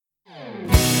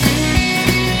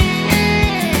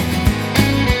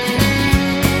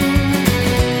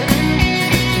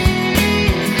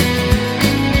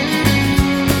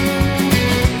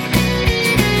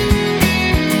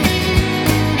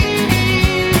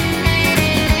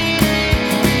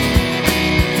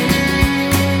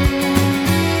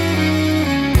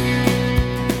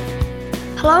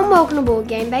welcome to Board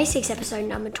Game Basics, episode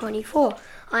number 24.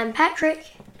 I'm Patrick.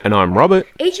 And I'm Robert.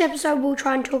 Each episode we'll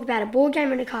try and talk about a board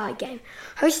game and a card game.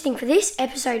 Hosting for this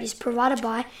episode is provided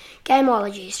by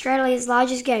Gameology, Australia's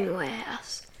largest gaming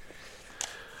warehouse.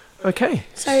 Okay.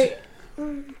 So,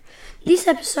 this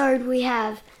episode we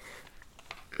have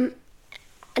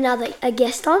a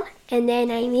guest on, and their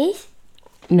name is...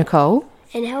 Nicole.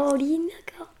 And how old are you,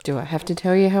 Nicole? Do I have to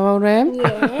tell you how old I am?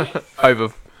 Yeah. Over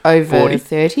 40.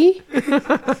 30.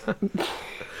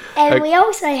 And we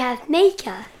also have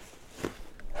Mika.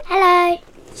 Hello.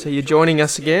 So you're joining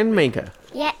us again, Mika?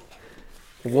 Yeah.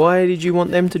 Why did you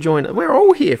want them to join us? We're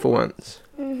all here for once.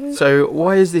 Mm-hmm. So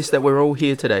why is this that we're all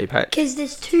here today, Pat? Because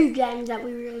there's two games that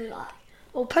we really like.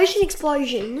 Well, Potion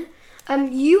Explosion,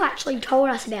 you actually told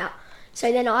us about.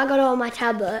 So then I got it on my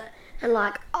tablet and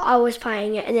I was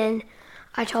playing it, and then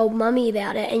I told Mummy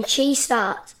about it, and she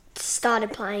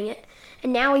started playing it.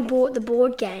 And now we bought the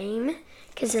board game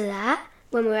because of that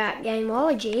when we were at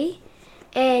Gameology,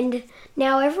 and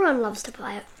now everyone loves to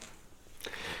play it.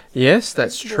 Yes,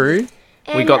 that's true.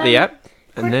 And, we got the app,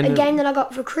 and then a game that I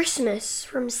got for Christmas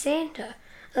from Santa,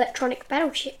 Electronic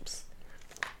Battleships.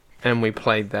 And we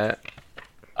played that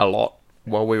a lot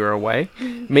while we were away.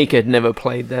 Mika had never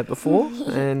played that before,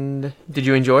 and did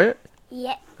you enjoy it?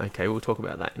 Yeah. Okay, we'll talk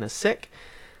about that in a sec.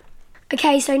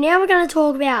 Okay, so now we're going to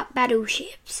talk about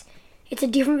Battleships. It's a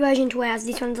different version to ours.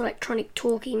 This one's Electronic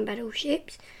Talking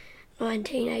Battleships,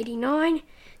 1989.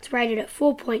 It's rated at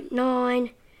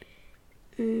 4.9,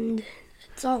 and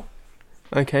that's all.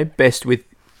 Okay, best with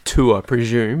two, I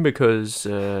presume, because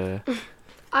you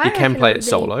can play it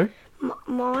solo.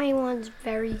 My one's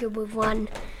very good with one,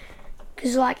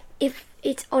 because if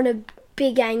it's on a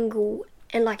big angle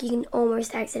and you can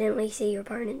almost accidentally see your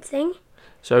opponent's thing.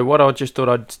 So what I just thought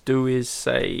I'd do is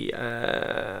say,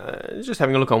 just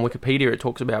having a look on Wikipedia, it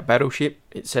talks about Battleship.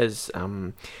 It says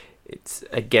it's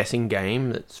a guessing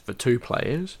game that's for two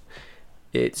players.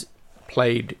 It's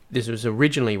played, this was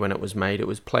originally when it was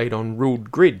played on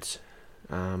ruled grids,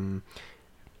 like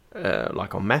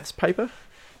on maths paper,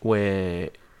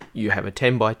 where you have a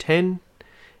 10 by 10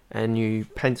 and you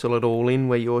pencil it all in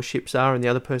where your ships are and the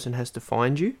other person has to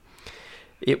find you.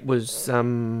 It was...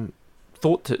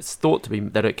 It's thought to be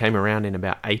that it came around in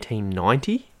about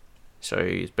 1890, so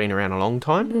it's been around a long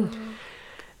time. Mm.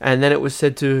 And then it was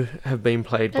said to have been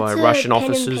played by Russian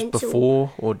officers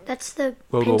before, or that's the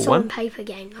World War pencil I. and paper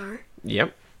game, though.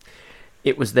 Yep.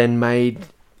 It was then made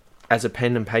as a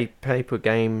pen and paper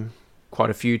game quite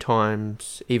a few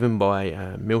times, even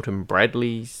by Milton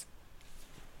Bradley's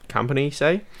company,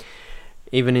 say.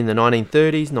 Even in the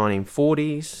 1930s,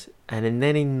 1940s. And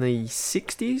then in the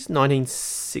 60s,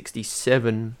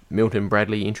 1967, Milton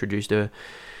Bradley introduced an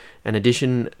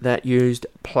edition that used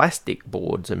plastic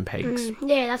boards and pegs.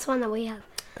 Yeah, that's one that we have.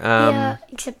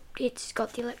 Except it's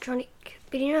got the electronic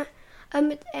bit in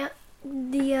it.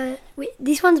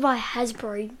 This one's by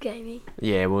Hasbro Gaming.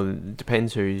 Yeah, well, it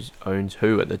depends who owns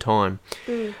who at the time.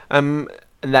 And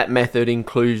that method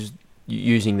includes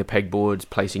using the pegboards,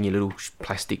 placing your little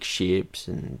plastic ships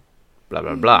and blah,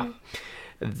 blah, blah.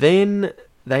 Then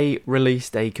they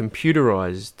released a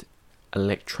computerized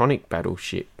electronic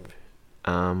battleship,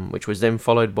 which was then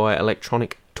followed by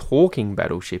electronic talking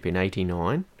battleship in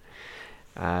 89,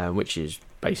 which is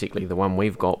basically the one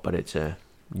we've got, but it's a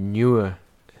newer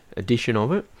edition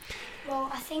of it.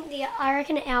 Well, I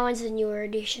reckon our one's a newer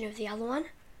edition of the other one.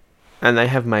 And they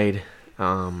have made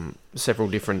several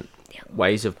different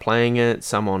ways of playing it,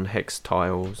 some on hex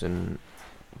tiles, and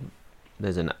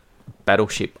there's an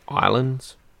Battleship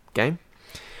Islands game.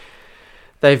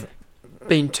 They've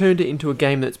been turned it into a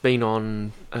game that's been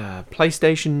on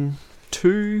PlayStation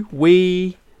 2,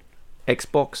 Wii,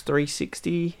 Xbox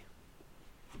 360.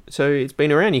 So it's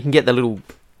been around. You can get the little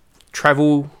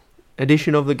travel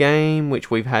edition of the game, which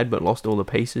we've had but lost all the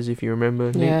pieces, if you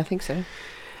remember. Yeah, I think so.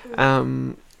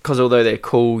 Because although they're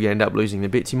cool, you end up losing the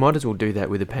bits. You might as well do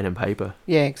that with a pen and paper.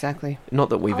 Yeah, exactly. Not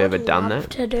that we've ever done that.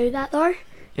 To do that though.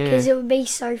 Because it would be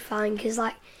so fun, because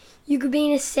you could be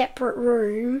in a separate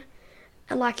room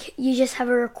and you just have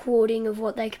a recording of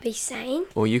what they could be saying.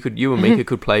 Or you and Mika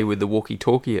could play with the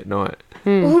walkie-talkie at night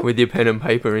with your pen and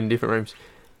paper in different rooms.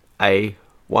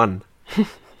 A1.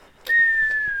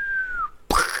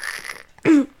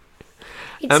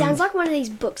 It sounds like one of these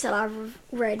books that I've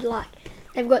read.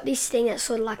 They've got this thing that's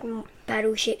sort of like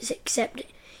battleships, except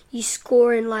you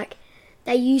score in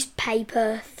they use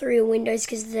paper through your windows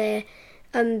because they're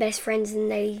best friends and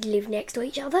they live next to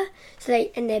each other.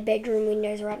 And their bedroom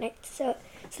windows are right next to it.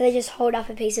 So they just hold up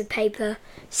a piece of paper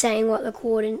saying what the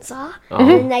coordinates are.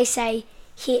 And they say,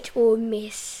 hit or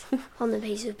miss on the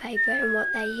piece of paper and what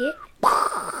they hit.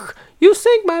 You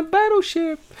sank my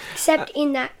battleship. Except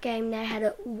in that game, they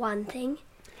had one thing.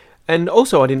 And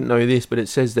also, I didn't know this, but it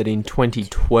says that in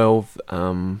 2012,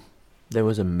 there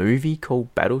was a movie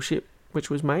called Battleship, which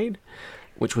was made,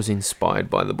 which was inspired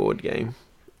by the board game.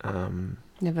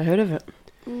 Never heard of it.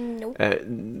 Nope.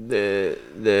 The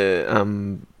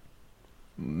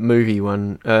movie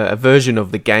one, a version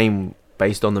of the game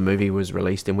based on the movie was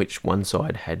released, in which one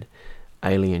side had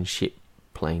alien ship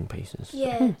playing pieces.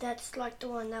 Yeah, that's like the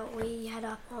one that we had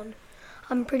up on.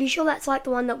 I'm pretty sure that's like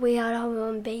the one that we had up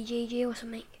on BGG or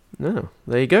something. No,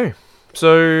 there you go.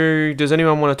 So, does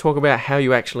anyone want to talk about how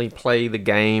you actually play the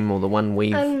game, or the one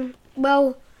we've...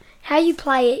 Well, how you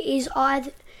play it is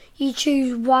either you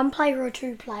choose one player or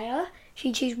two player. If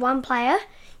you choose one player,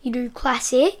 you do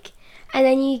classic, and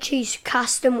then you choose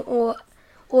custom or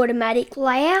automatic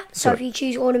layout. So Right. if you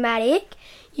choose automatic,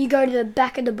 you go to the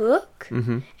back of the book,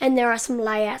 Mhm. and there are some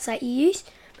layouts that you use.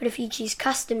 But if you choose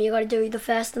custom, you got to do the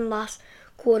first and last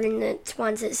coordinates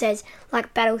ones that says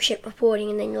like battleship reporting,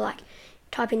 and then you like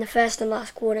type in the first and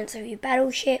last coordinates of your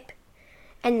battleship,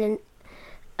 and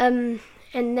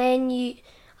then you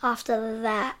after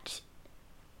that.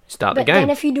 Start the But game. then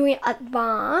if you do it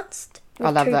advanced, I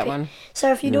with love two that one.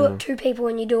 So if you do it two people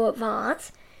and you do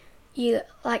advanced, you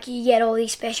get all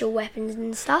these special weapons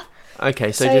and stuff.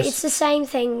 Okay, so So just... it's the same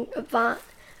thing.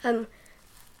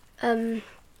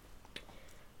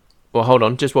 Well, hold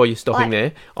on, just while you're stopping Like,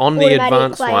 there. On the automatic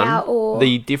advanced layout one, or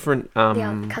the different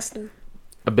Custom.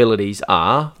 abilities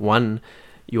are, one,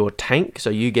 your tank, so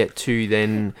you get to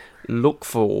then look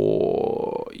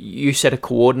for... You set a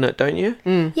coordinate, don't you?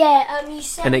 Yeah. You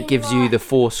set And it in, gives you like- the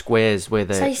 4 squares where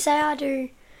So the say I do.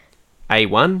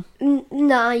 A1.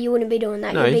 No, you wouldn't be doing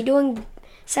that. No. You'd be doing.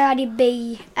 Say I did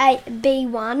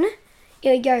B1. It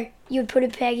would go. You would put a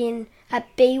peg in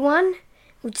at B1. It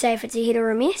would say if it's a hit or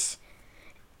a miss,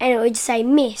 and it would say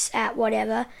miss at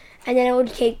whatever, and then it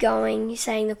would keep going,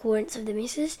 saying the coordinates of the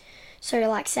misses. So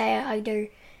like say I do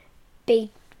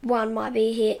B1 might be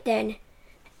a hit, then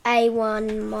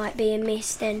A1 might be a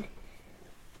miss, then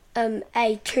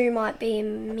A2 might be a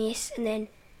miss, and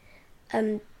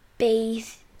then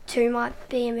B2 might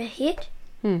be a hit.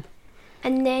 And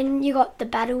then you got the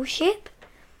battleship,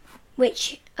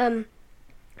 which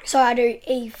so I do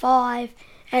E5,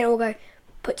 and it'll go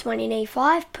puts one in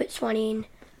E5, puts one in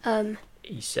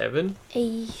E7.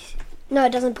 No,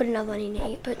 it doesn't put another one in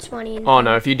E. It puts one in. Oh,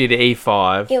 no, if you did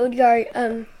E5, It would go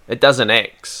it does an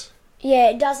X, yeah,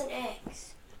 it does an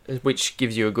X. which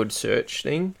gives you a good search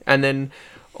thing. And then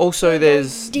also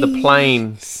there's the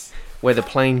plane, where the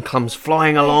plane comes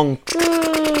flying along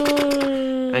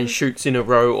and shoots in a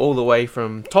row all the way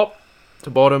from top to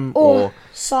bottom or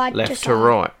side left to to side.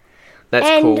 right. That's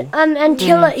And cool.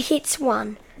 until it hits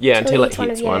one. Yeah, until it each one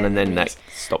hits of your one, and then enemies.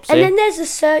 that stops And there. then there's the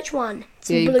search one. It's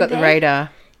a Yeah, you've blue got the bag. radar.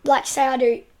 Like say I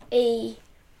do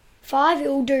E5, it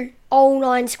will do all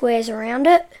 9 squares around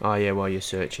it. Oh, yeah, while you're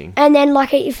searching. And then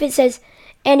like if it says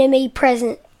enemy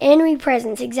presence,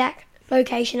 exact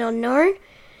location unknown,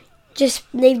 just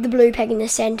leave the blue peg in the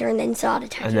center and then start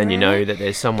attacking. And then you around know it. that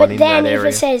there's someone But in then that if area.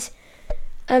 it says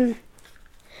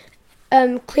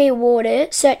clear water,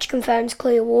 search confirms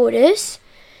clear waters,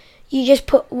 you just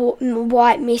put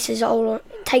white misses all on.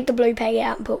 Take the blue peg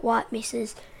out and put white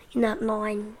misses in that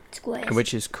 9 squares.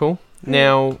 Which is cool.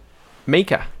 Now,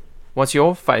 Mika, what's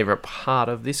your favourite part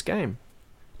of this game?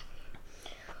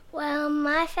 Well,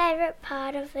 my favourite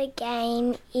part of the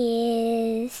game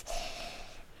is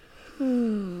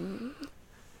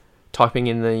Typing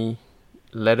in the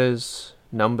letters,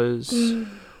 numbers,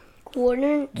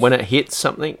 Coordinates. when it hits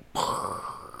something.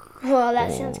 Oh,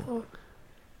 that sounds cool.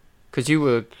 Because you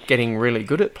were getting really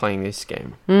good at playing this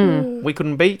game. We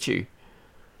couldn't beat you.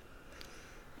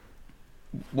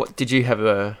 What, did you have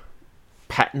a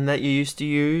pattern that you used to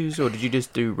use, or did you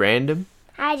just do random?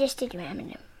 I just did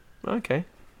random. Okay.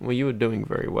 Well, you were doing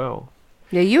very well.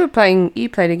 Yeah, you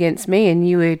played against me and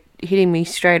you were hitting me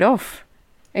straight off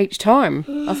each time.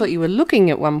 I thought you were looking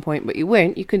at one point, but you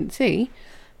weren't. You couldn't see.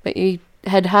 But you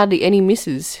had hardly any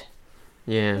misses.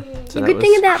 Yeah. So The that good was,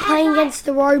 thing about playing against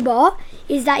the robot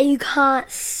is that you can't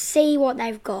see what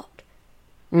they've got.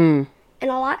 Mm.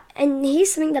 And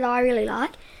here's something that I really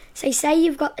like. So say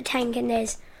you've got the tank and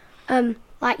there's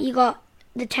like you got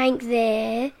the tank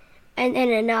there and then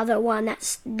another one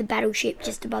that's the battleship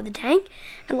just above the tank,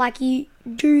 and like you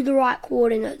do the right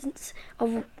coordinates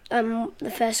of the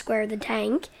first square of the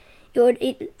tank.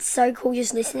 It's so cool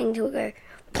just listening to it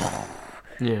go.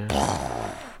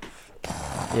 yeah.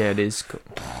 Yeah, it is cool.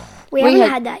 We We haven't had-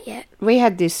 had that yet. We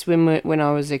had this when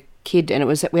I was a kid, and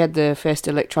we had the first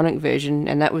electronic version,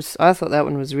 and I thought that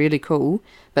one was really cool.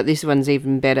 But this one's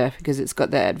even better because it's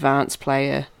got that advanced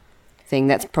player thing.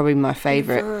 That's probably my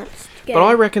favourite. Advanced But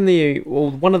I game.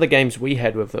 reckon one of the games we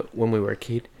had with it when we were a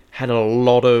kid had a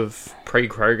lot of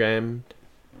pre-programmed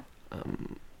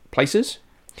places,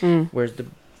 whereas the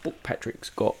book Patrick's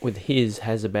got with his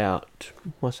has about,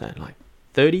 what's that, like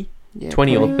 30? Yeah,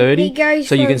 20 probably. or 30, It goes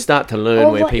so you from- can start to learn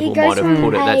or where what- it people goes might have from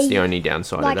put it. That's A- the only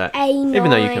downside like of that. A9, Even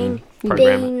though you can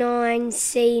program it. B9,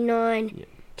 C9 Yeah.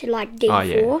 to like D4. Oh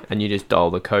yeah, and you just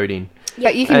dial the code in.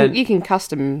 But you And- can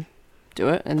custom do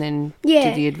it and then Yeah.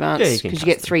 do the Yeah, advanced you can because you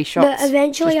get custom. 3 But shots.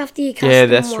 eventually, after you custom Yeah,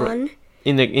 that's right. one,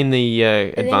 In the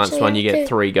advanced one, you you have get to-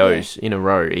 3 goes in a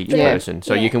row each Yeah. person,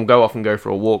 so Yeah. you can go off and go for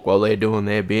a walk while they're doing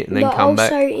their bit, and then but come also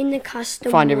back. in the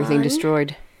custom Find everything one,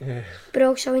 destroyed. But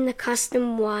also in the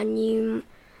custom one, you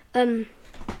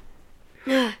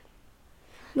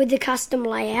with the custom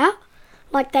layout,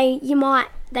 like they might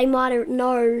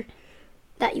know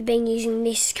that you've been using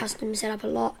this custom setup a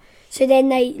lot. So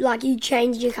then you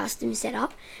change your custom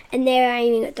setup, and they're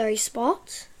aiming at those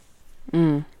spots.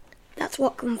 Mm. That's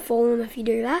what can fall them if you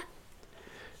do that.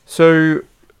 So,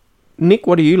 Nick,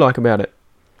 what do you like about it?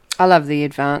 I love the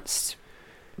advanced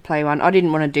play one. I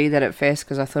didn't want to do that at first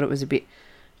because I thought it was a bit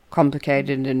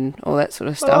complicated and all that sort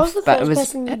of Well, I was stuff. the first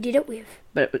person you did it with.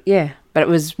 But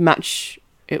it was much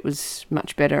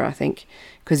better, I think,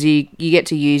 because you get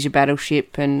to use your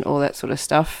battleship and all that sort of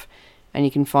stuff, and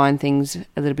you can find things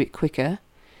a little bit quicker.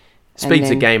 Speeds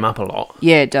the then- game up a lot.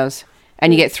 Yeah, it does.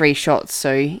 And you get 3 shots,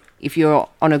 so if you're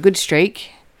on a good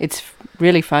streak, it's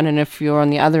really fun, and if you're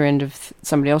on the other end of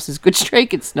somebody else's good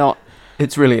streak, it's not.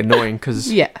 It's really annoying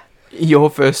because Yeah. your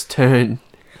first turn,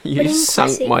 you But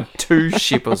sunk impressive. my 2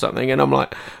 ship or something, and I'm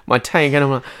like, my tank, and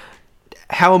I'm like,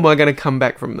 how am I going to come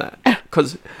back from that?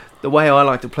 Because the way I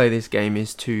like to play this game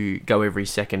is to go every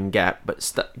second gap,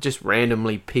 but just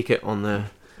randomly pick it on the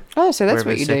Oh, so that's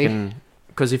what you do.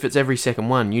 Because if it's every second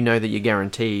one, you know that you're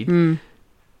guaranteed Mm.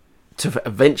 to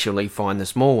eventually find the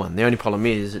small one. The only problem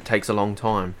is it takes a long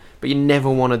time. But you never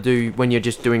want to do, when you're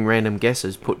just doing random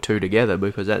guesses, put 2 together,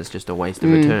 because that's just a waste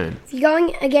of a turn. If you're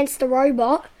going against the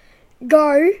robot,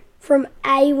 go from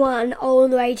A1 all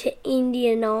the way to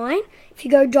India 9. If you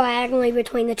go diagonally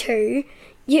between the two,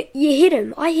 you hit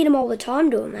him. I hit him all the time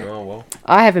doing that. Oh, well.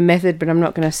 I have a method, but I'm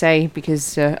not going to say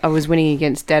because I was winning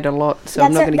against Dad a lot, so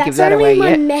I'm not going to give that That's away only my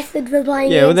yet. method for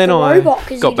playing Yeah, well against then the I robot.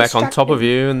 'cause got you back on top distracted of him.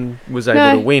 you and was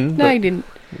able to win, No, but you didn't.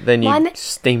 then My you me-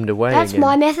 steamed away That's again.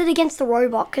 my method against the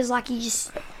robot, because like you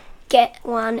just get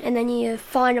one and then you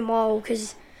find them all,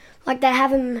 because like they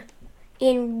have them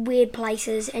in weird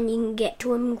places and you can get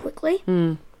to them quickly.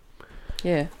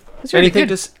 Yeah. It's really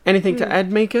good. Anything to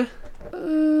add, Mika?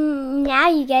 Now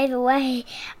you gave away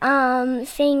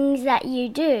things that you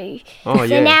do. Oh, So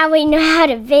yeah. now we know how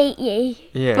to beat you.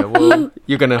 Yeah, well,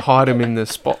 you're going to hide them in the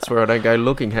spots where I don't go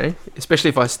looking, hey? Especially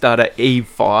if I start at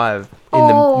E5 in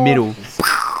the middle.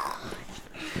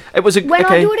 It was a... When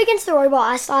okay. I do it against the robot,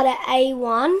 I start at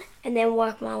A1 and then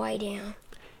work my way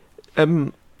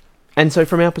down. And so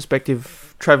from our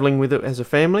perspective, travelling with it as a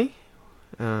family,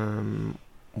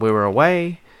 we were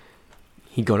away.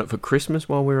 He got it for Christmas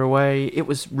while we were away. It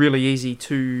was really easy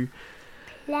to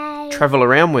Play. travel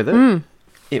around with it. Mm.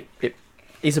 It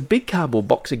is a big cardboard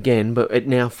box again, but it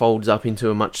now folds up into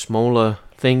a much smaller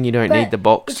thing. You don't But need the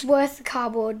box. It's worth the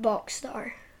cardboard box though.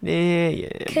 Yeah,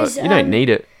 but 'Cause, you don't need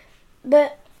it.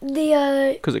 But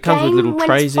the 'Cause it comes with game, little when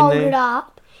trays it's in folded there.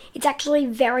 up, it's actually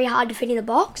very hard to fit in the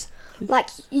box. Like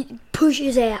it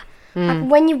pushes out. Hmm. Like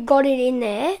when you've got it in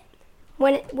there,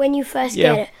 when you first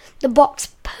Yeah. get it, the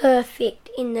box perfect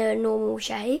in the normal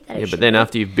shape. That it Yeah, but should then be.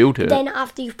 after you've built it, Then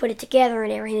after you've put it together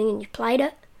and everything, and you've played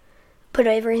it, put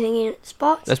everything in its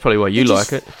spots. that's probably why you like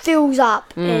just it. Fills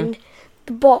up and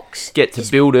the box. Get to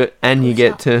just build it and you pulls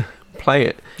get up. to play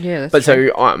it. Yeah, that's But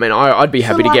true. so, I mean, I'd be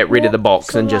happy to like get rid of what- the box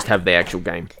so and just like- have the actual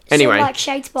game. So Anyway, like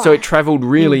Shakespeare. so it travelled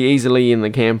really easily in the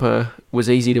camper, was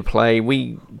easy to play.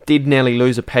 We did nearly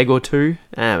lose a peg or two.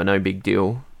 But no big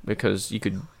deal, because you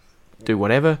could do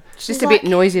whatever. It's just It's a bit like-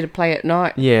 noisy to play at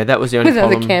night. Yeah, that was the only With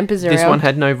other problem. campers This one around.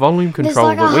 had no volume control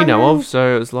like that we know 100 of,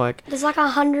 so it was like... There's like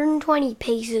 120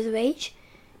 pieces of each,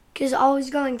 because I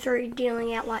was going through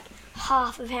dealing out like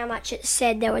half of how much it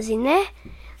said there was in there,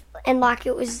 and like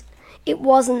it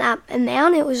wasn't that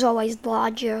amount. It was always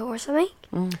larger or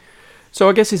something. So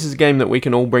I guess this is a game that we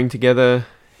can all bring together,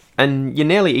 and you're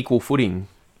nearly equal footing.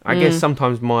 I guess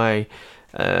sometimes my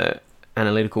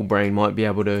analytical brain might be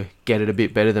able to get it a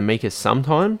bit better than Mika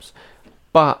sometimes,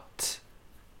 but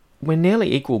we're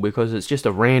nearly equal because it's just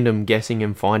a random guessing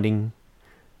and finding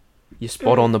your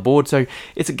spot on the board. So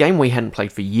it's a game we hadn't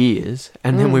played for years,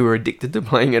 and then we were addicted to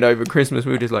playing it over Christmas.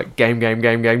 We were just like game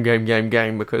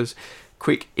because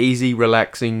quick, easy,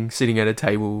 relaxing, sitting at a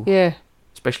table, Yeah.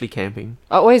 especially camping.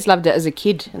 I always loved it as a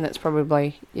kid, and that's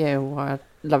probably, why I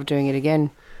love doing it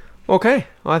again. Okay,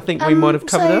 I think we might have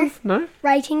covered so- it off. No?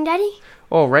 Rating, Daddy?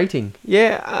 Oh, rating.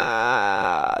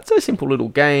 Yeah, it's a simple little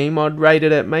game. I'd rate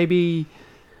it at maybe...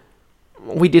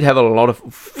 We did have a lot of...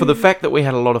 For the fact that we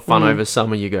had a lot of fun over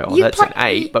summer, you go, You that's an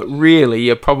 8. But really,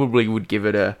 you probably would give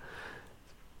it a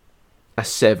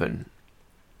 7.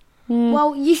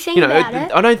 Well, you think You know, about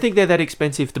it. I don't think they're that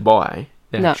expensive to buy,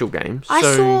 the No. actual games. I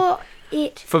So saw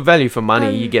it. for value for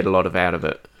money, you get a lot of out of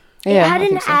it. It Yeah, had I an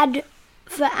think so. ad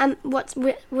for what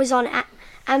was on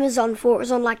Amazon for. It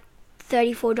was on like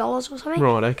 $34 or something.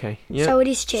 Right, okay. Yeah. So it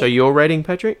is cheap. So your rating,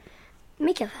 Patrick?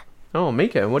 Mika, Oh,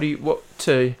 Mika, what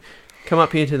to come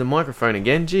up here to the microphone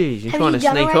again? Jeez, you're have trying you to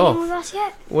done a sneak rating off. with us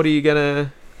yet? What do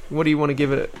you want to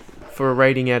give it for a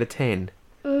rating out of 10?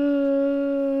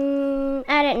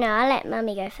 I don't know. I'll let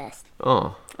Mummy go first.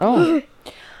 Oh, Oh.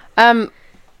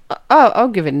 I'll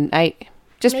give it an 8.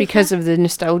 Just Mika? because of the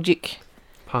nostalgic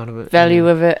part of it. value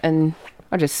yeah. of it, and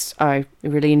I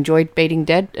really enjoyed beating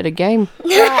Dad at a game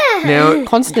Now,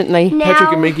 constantly.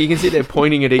 Patrick and Mika, you can sit there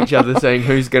pointing at each other saying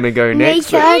who's going to go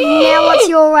next. Mika, but now what's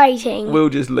your rating? we'll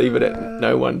just leave it at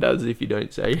no one does if you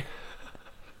don't say.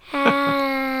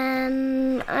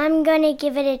 I'm gonna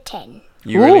give it a 10.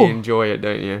 You really Ooh. enjoy it,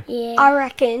 don't you? Yeah. I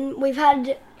reckon we've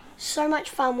had so much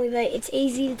fun with it. It's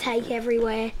easy to take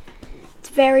everywhere. It's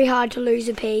very hard to lose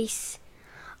a piece.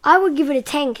 I would give it a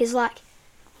 10 because, like,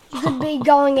 you could be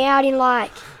going out in,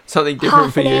 like, Something different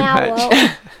half for an you, hour.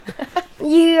 Patch.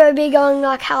 You could be going,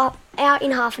 like, out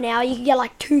in half an hour. You could get,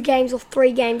 like, 2 games or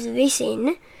 3 games of this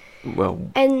in. Well,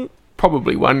 And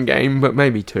probably one game, but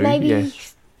maybe 2. maybe Yeah.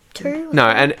 2. No,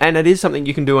 and it is something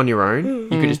you can do on your own.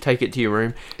 You could just take it to your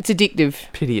room. It's addictive.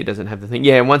 Pity it doesn't have the thing.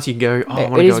 Yeah, and once you go, I It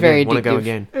want to is go very again, want to go addictive.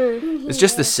 again. Mm. It's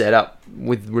just the setup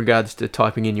with regards to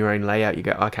typing in your own layout. You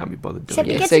go, I can't be bothered doing Except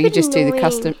it. it Yeah, gets so a you bit just do the annoying.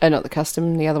 custom, not the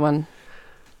custom, the other one.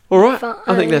 All right, Fun-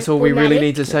 I think that's all we really automatic.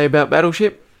 need to say about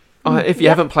Battleship. If you Yep.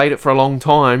 haven't played it for a long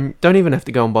time, don't even have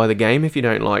to go and buy the game if you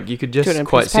don't like. You could Do it just on a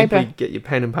quite piece of paper. simply get your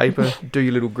pen and paper, do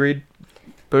your little grid,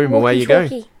 boom, away you go.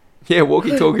 Walkie-talkie. Yeah,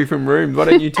 walkie-talkie from room. Why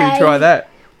don't you two try that?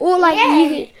 Or like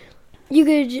you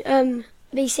could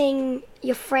be seeing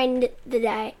your friend the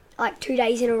day, like 2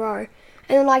 days in a row,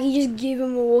 and then like you just give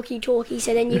them a walkie-talkie,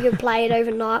 so then you can play it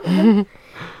overnight with them.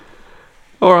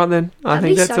 All right then. I That'd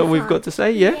think be that's so all we've fun. got to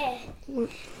say. Yeah.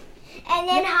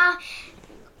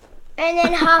 And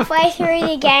then halfway through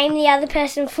the game, the other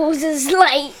person falls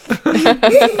asleep.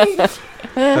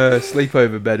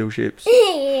 Sleepover battleships.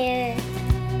 Yeah.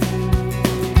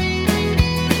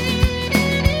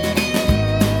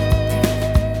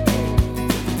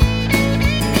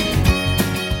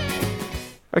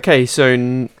 Okay,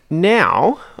 so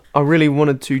now I really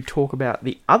wanted to talk about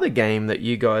the other game that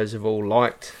you guys have all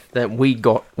liked that we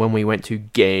got when we went to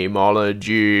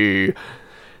Gameology,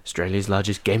 Australia's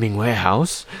largest gaming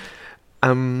warehouse.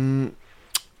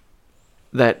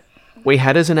 That we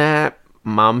had as an app.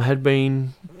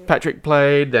 Patrick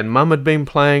played, then Mum had been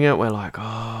playing it. We're like, oh,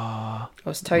 I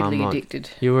was totally Mum, like, addicted.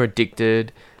 you were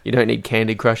addicted. You don't need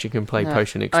Candy Crush. You can play No,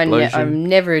 Potion Explosion. I'm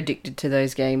never addicted to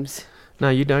those games. No,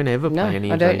 you don't ever No, play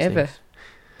any I of don't those ever.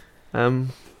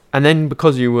 things. And then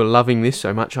because you were loving this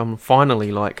so much, I'm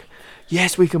finally like,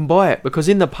 yes, we can buy it. Because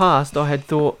in the past, I had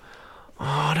thought, oh,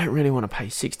 I don't really want to pay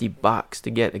 $60 to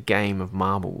get a game of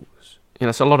marbles. You know,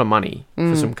 it's a lot of money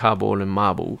for some cardboard and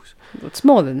marbles. It's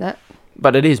more than that.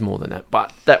 But it is more than that.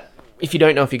 But that, if you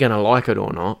don't know if you're going to like it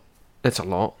or not, that's a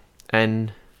lot.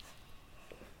 And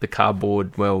the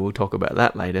cardboard, well, we'll talk about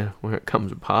that later when it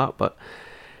comes apart. But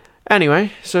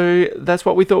anyway, so that's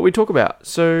what we thought we'd talk about.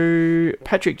 So,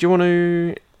 Patrick, do you want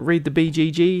to read the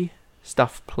BGG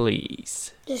stuff,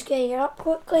 please? Just getting it up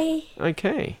quickly.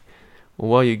 Okay.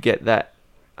 Well, while you get that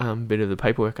bit of the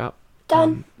paperwork up.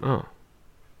 Done.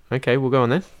 Okay, we'll go on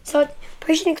then. So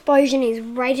Potion Explosion is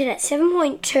rated at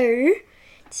 7.2.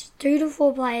 It's 2 to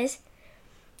 4 players.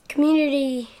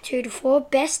 Community 2 to 4.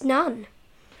 Best none.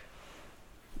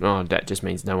 Oh, that just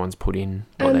means no one's put in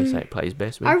what they say it plays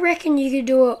best with. I reckon you could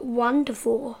do it 1 to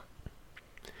 4.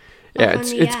 Yeah, on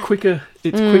it's the it's app. quicker.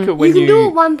 It's quicker when You can you. do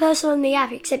it 1 person on the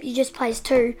app, except you just plays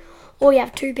 2. Or you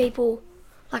have 2 people,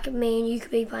 like me and you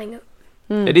could be playing it.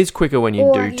 It is quicker when you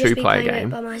or do I could just be 2-player playing it game.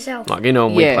 by myself. Like, you know,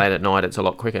 when we Yeah. play it at night, it's a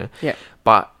lot quicker. Yeah.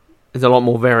 But there's a lot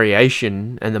more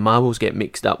variation, and the marbles get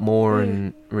mixed up more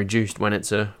and reduced when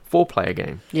it's a 4-player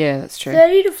game. Yeah, that's true.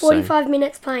 30 to 45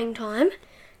 minutes playing time.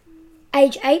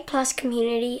 Age 8 plus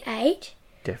community 8.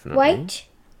 Definitely. Weight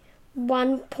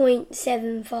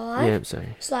 1.75 Yeah, so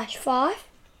 /5.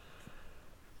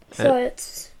 So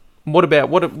it's what about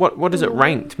what is it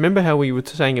ranked? Remember how we were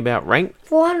saying about ranked?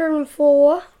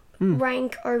 404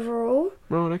 rank overall.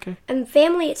 Right, okay. And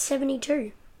family, it's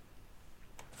 72.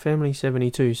 Family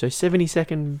 72, so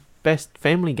 72nd best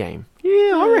family game.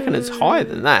 Yeah, I reckon it's higher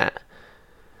than that.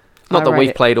 Not I that rate we've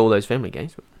it- played all those family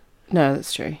games. But No,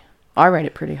 that's true. I rate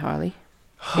it pretty highly.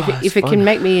 It's If it fun. can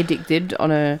make me addicted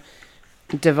on a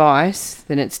device,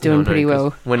 then it's doing No, pretty 'cause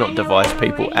well. We're not device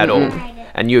people at all,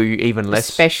 and you even less.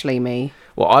 Especially me.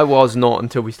 Well, I was not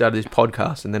until we started this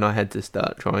podcast, and then I had to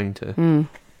start trying to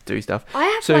do stuff. I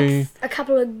have So- like a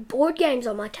couple of board games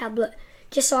on my tablet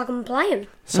just so I can play them.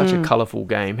 Such a colourful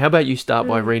game. How about you start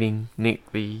by reading Nick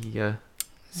the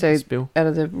So spill? out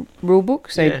of the rule book.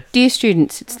 So, Yeah. dear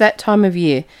students, it's that time of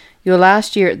year. Your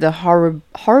last year at the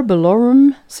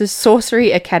Horribalorum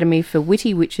Sorcery Academy for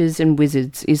Witty Witches and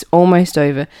Wizards is almost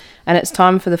over, and it's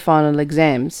time for the final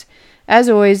exams. As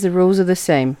always, the rules are the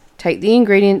same. Take the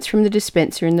ingredients from the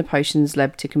dispenser in the potions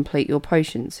lab to complete your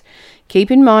potions.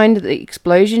 Keep in mind that the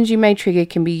explosions you may trigger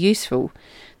can be useful.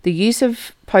 The use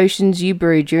of potions you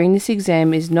brew during this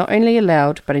exam is not only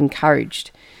allowed, but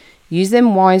encouraged. Use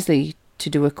them wisely to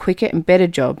do a quicker and better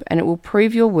job, and it will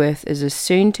prove your worth as a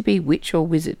soon-to-be witch or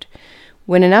wizard.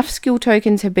 When enough skill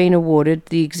tokens have been awarded,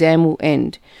 the exam will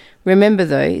end. Remember,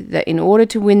 though, that in order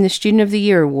to win the Student of the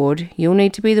Year award, you'll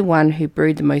need to be the one who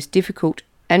brewed the most difficult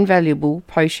and valuable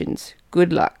potions.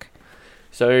 Good luck.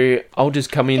 So I'll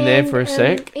just come in there for a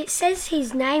sec. It says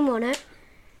his name on it.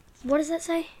 What does that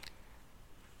say?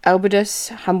 Albedus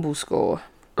Humble Score.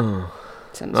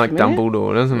 Sounds Like familiar?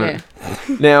 Dumbledore, doesn't Yeah.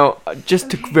 it? Now, just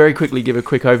to very quickly give a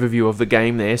quick overview of the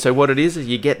game there. So what it is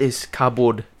you get this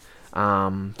cardboard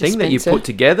thing that you Dispenser. put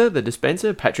together, the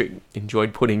dispenser. Patrick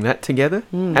enjoyed putting that together.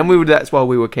 Hmm. And that's while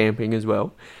we were camping as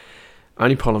well.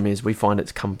 Only problem is we find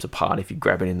it comes apart if you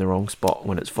grab it in the wrong spot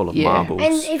when it's full of Yeah. marbles.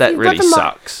 And if That you've really got the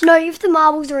sucks. No, if the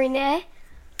marbles are in there,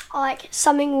 like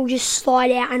something will just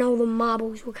slide out and all the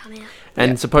marbles will come out.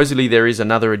 And supposedly there is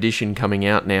another edition coming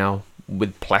out now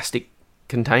with plastic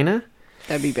container.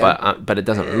 That'd be better. But it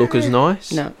doesn't look as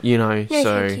nice. No. You know, No,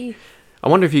 so thank you. I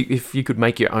wonder if you could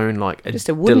make your own like Just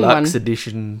a wooden deluxe one.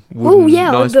 edition. Oh Wooden, yeah,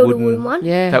 nice I'd build a wooden one.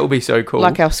 Yeah. That would be so cool.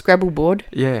 Like our Scrabble board.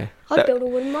 yeah. I'd That- build a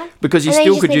wooden one. because you And then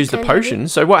still you just could need use to the turn it over.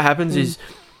 potions. So what happens is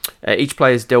each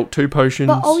player's dealt 2 potions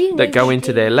But all you that need go is into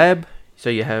the- their lab. So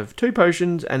you have 2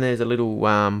 potions, and there's a little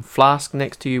flask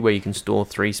next to you where you can store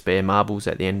 3 spare marbles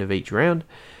at the end of each round.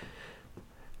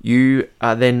 You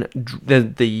are then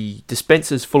the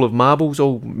dispenser's full of marbles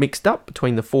all mixed up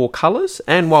between the 4 colours.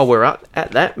 And while we're at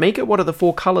that, Mika, what are the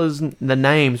 4 colours? The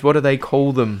names? What do they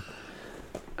call them?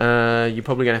 You're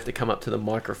probably gonna have to come up to the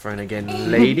microphone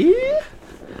again, lady.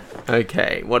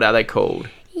 Okay, what are they called?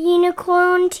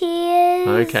 Unicorn tears.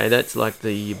 Okay, that's like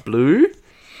the blue.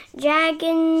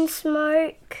 Dragon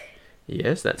smoke.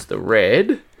 Yes, that's the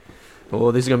red.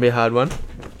 Oh, this is gonna be a hard one.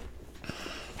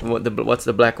 What's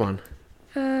the black one?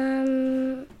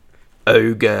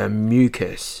 Ogre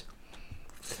mucus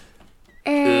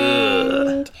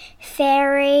And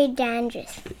fairy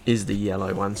dandruff. is the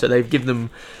yellow one. So they've given them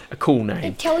a cool name.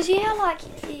 It tells you how, like,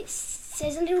 it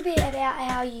says a little bit about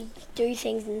how you do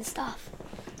things and stuff.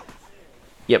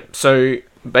 Yep. So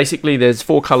basically, there's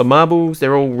 4 color marbles.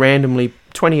 They're all randomly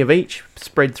 20 of each,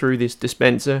 spread through this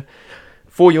dispenser.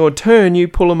 For your turn, you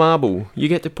pull a marble. You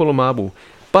get to pull a marble.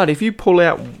 But if you pull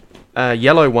out a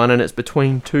yellow one and it's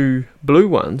between 2 blue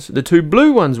ones, the 2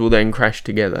 blue ones will then crash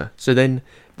together. So then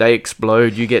they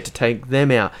explode. You get to take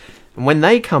them out. And when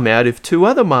they come out, if 2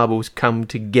 other marbles come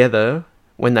together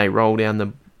when they roll down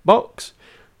the box,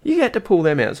 you get to pull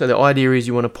them out. So the idea is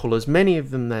you want to pull as many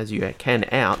of them as you can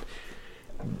out,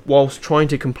 whilst trying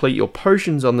to complete your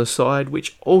potions on the side,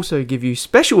 which also give you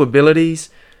special abilities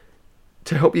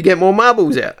to help you get more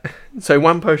marbles out. So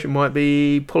one potion might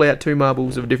be pull out 2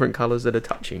 marbles of different colours that are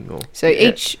touching. Or So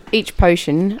each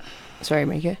potion, sorry,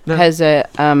 Mika, No. has a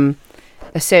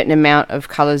certain amount of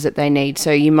colours that they need.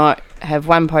 So you might have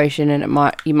one potion, and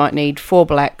you might need 4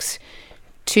 blacks,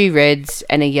 2 reds,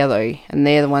 and a yellow, and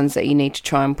they're the ones that you need to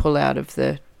try and pull out of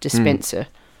the dispenser.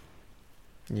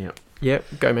 Yep,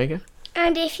 go Mega.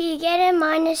 And if you get a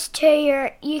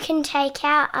 -2, you can take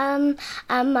out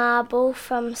a marble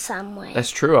from somewhere. That's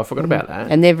true. I forgot about that.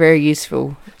 And they're very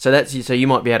useful. So you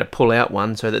might be able to pull out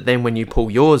one, so that then when you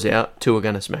pull yours out, 2 are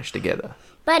going to smash together.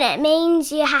 But it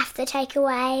means you have to take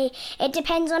away. It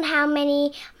depends on how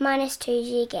many -2s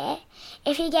you get.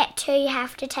 If you get 2, you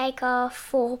have to take off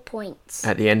 4 points.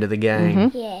 At the end of the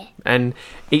game. Yeah. And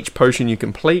each potion you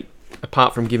complete,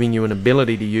 apart from giving you an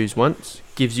ability to use once,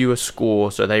 gives you a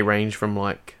score. So they range from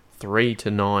like 3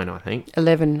 to 9, I think.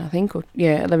 11, I think. Or,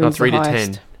 yeah, 11 No, is 3 the to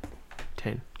highest.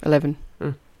 10. 11.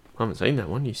 I haven't seen that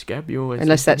one. You scab. You always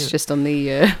Unless seem to that's get it. just on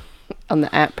the on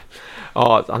the app.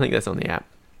 Oh, I think that's on the app.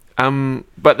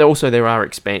 But there are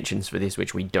expansions for this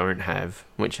which we don't have,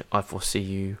 which I foresee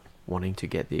you wanting to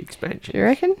get the expansion. Do you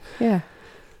reckon? Yeah.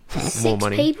 More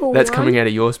money. people That's one. coming out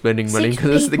of your spending money 6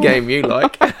 because it's the people. game you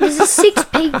like. There's a 6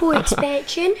 people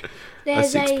expansion. A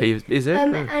There's 6p, is it?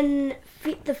 Oh. and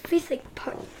the 5th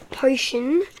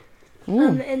potion.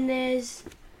 And there's,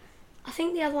 I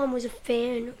think the other one was a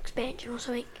fan expansion or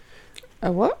something.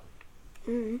 A what?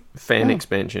 Fan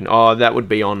expansion. Oh, that would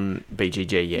be on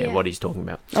BGG, Yeah. what he's talking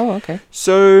about. Oh, okay.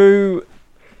 So,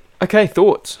 okay,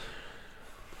 thoughts?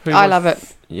 Who I wants- love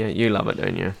it. Yeah, you love it,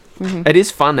 don't you? It is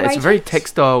fun. It's a very Ratings?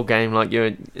 textile game. Like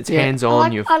it's Yeah.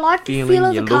 hands-on. You're I like the feeling. feel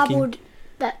of You're the looking. cardboard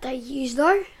that they use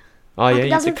though. Oh like, it yeah, the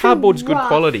doesn't feel cardboard's good rough.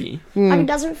 quality. Like it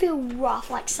doesn't feel rough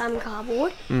like some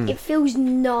cardboard. It feels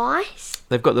nice.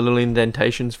 They've got the little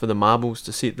indentations for the marbles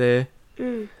to sit there.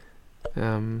 Mm.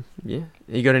 Yeah.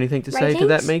 You got anything to say to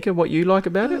that, Ratings? Mika? What you like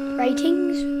about it?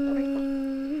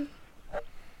 Ratings.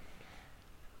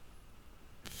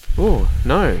 Oh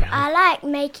no. I like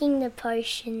making the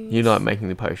potions. You like making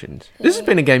the potions. This has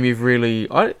been a game you've really,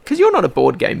 because you're not a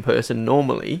board game person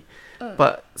normally,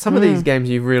 but some of these games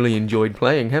you've really enjoyed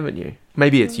playing, haven't you?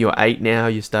 Maybe it's you're 8 now.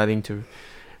 You're starting to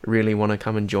really want to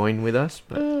come and join with us.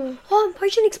 But Oh,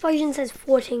 Potion Explosion says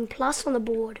 14 plus on the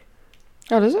board.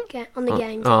 Oh, does it? On the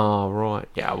game. Oh right,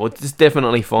 yeah. Well, it's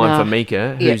definitely fine Nah. for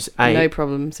Mika, Yeah, who's 8, no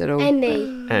problems at all. And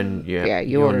me. and Yeah,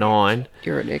 you're you're- 9.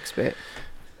 You're an expert.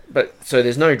 But so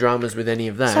there's no dramas with any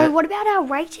of that. So what about our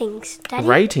ratings, Daddy?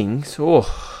 Ratings? Oh,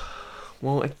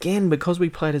 well, again, because we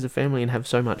play it as a family and have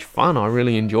so much fun, I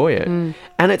really enjoy it. And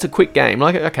it's a quick game.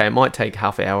 Like, okay, it might take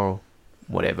half hour or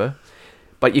whatever,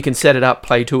 but you can set it up,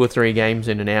 play 2 or 3 games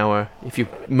in an hour if you're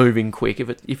moving quick.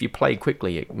 If you play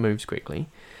quickly, it moves quickly.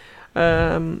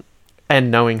 And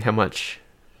knowing how much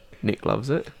Nick loves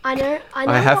it, I know.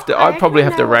 I probably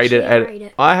have to rate it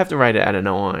at. I have to rate it at a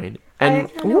 9.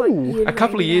 And a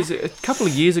couple of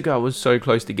years ago, I was so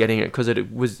close to getting it because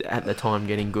it was at the time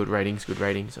getting good ratings.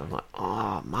 I'm like,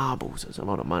 oh, marbles is a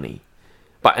lot of money.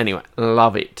 But anyway,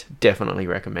 love it. Definitely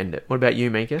recommend it. What about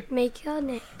you, Mika? Make your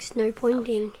next. No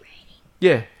pointing.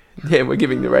 Yeah, we're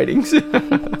giving the ratings.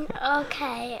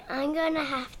 Okay, I'm gonna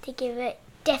have to give it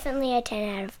definitely a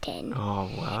 10 out of 10. Oh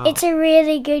wow, It's a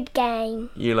really good game.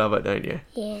 you love it, don't you?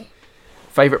 Yeah.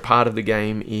 Favorite part of the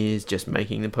game is just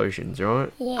making the potions, right?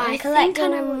 Yeah, I and think I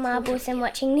collecting know what's marbles and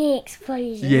watching the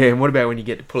explosion. Yeah, and what about when you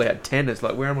get to pull out 10? It's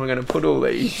like, where am I going to put all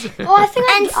these? Oh, I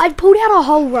think I pulled out a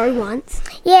whole row once.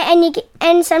 Yeah, and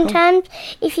and sometimes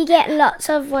if you get lots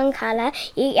of one colour,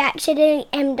 you actually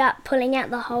end up pulling out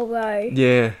the whole row.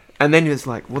 Yeah. And then it's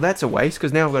like, well, that's a waste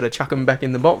because now I've got to chuck them back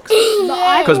in the box.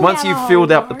 Because Because once you've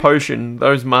filled up the potion,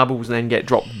 those marbles then get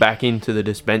dropped back into the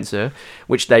dispenser,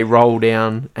 which they roll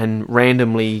down and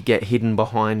randomly get hidden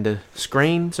behind a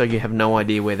screen, so you have no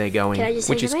idea where they're going, Can I just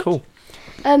say which is something?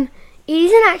 cool. It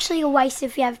isn't actually a waste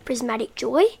if you have Prismatic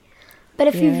Joy. But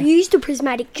if you've used a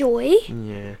Prismatic Joy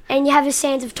Yeah. and you have a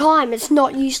Sands of Time, it's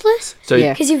not useless. So,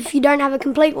 Yeah. Because if you don't have a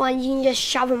complete one, you can just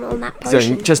shove them on that so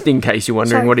potion. just in case you're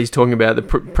wondering Sorry. what he's talking about, the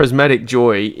Prismatic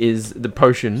Joy is the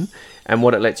potion, and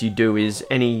what it lets you do is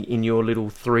any in your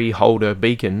little 3-holder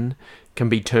beacon can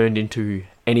be turned into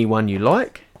any one you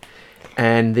like.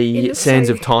 And It the looks Sands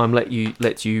so- of Time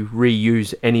lets you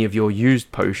reuse any of your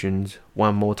used potions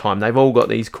one more time. They've all got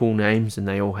these cool names and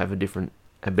they all have a different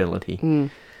ability.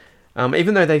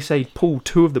 Even though they say pull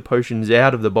 2 of the potions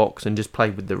out of the box and just play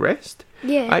with the rest.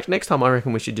 Yeah. Next time I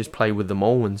reckon we should just play with them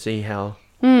all and see how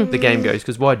the game goes.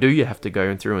 Because why do you have to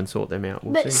go through and sort them out?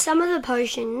 We'll But see. some of the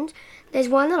potions, there's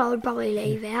one that I would probably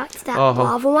leave out. It's that Oh.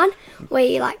 lava one where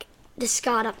you like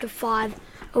discard up to 5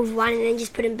 of one and then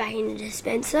just put them back in the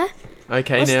dispenser.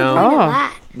 Okay, What's now the point Oh. of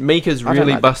that? Mika's I don't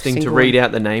really like busting to single read one.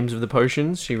 out the names of the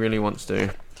potions. She really wants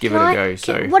to give Can it I- a go.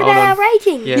 So what hold about on. our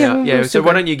rating? Yeah. we'll So still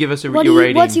why go. don't you give us What your do you,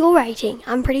 rating? what's your rating?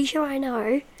 I'm pretty sure I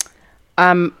know.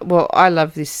 Well, I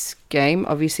love this game.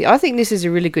 Obviously, I think this is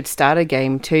a really good starter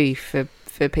game too for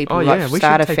people Oh who yeah, like we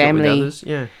start a should take it with family. others.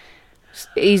 Yeah.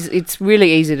 It's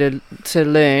really easy to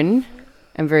learn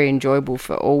and very enjoyable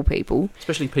for all people.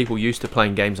 Especially people used to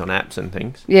playing games on apps and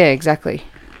things. Yeah, exactly.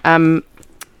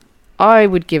 I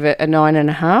would give it a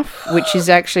 9.5, which is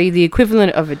actually the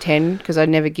equivalent of a 10 because I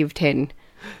never give 10.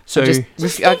 So Just-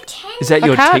 I, is that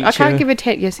your I teacher? can't give a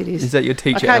 10. Yes, it is. Is that your I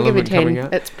teacher can't give a element coming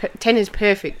 10. out? 10 is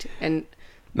perfect, and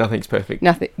Nothing's perfect.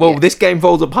 Nothing. Well, yeah. this game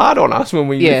falls apart on us when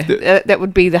we Yeah, lift it. that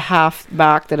would be the half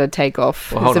mark that I'd take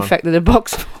off. Well, is hold the on. fact that the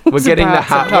box falls We're getting apart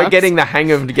we're sometimes. getting the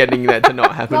hang of getting that to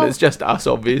not happen. Well, It's just us,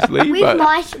 obviously. With But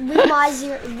my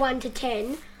 1 to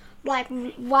 10, like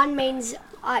 1 means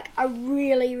like I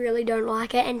really, really don't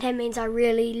like it, and 10 means I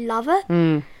really love it.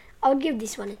 Mm. I would give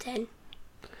this one a 10.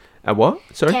 a what?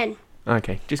 Sorry. 10.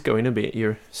 Okay, just go in a bit.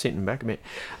 You're sitting back a bit.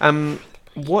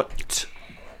 What?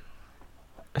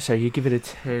 So you give it a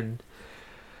 10.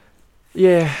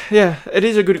 Yeah, it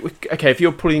is a good. Okay, if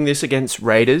you're putting this against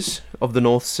Raiders of the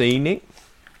North Sea, Nick,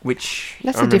 which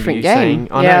That's I a remember different you game. saying-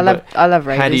 Yeah, know, I love but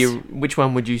Raiders. how do you? Which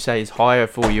one would you say is higher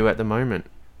for you at the moment?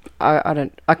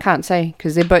 I can't say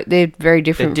because they're very They're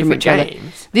different, different from each other.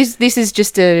 games. This is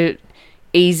just a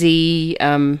easy.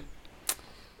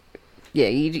 Yeah,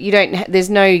 you don't. There's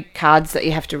no cards that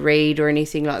you have to read or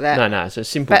anything like that. No, it's a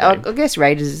simple But game. I guess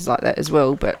Raiders is like that as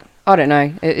well. But I don't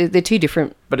know. They're two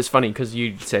different. But it's funny because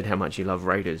you said how much you love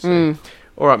Raiders. So. Mm.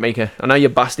 All right, Mika. I know you're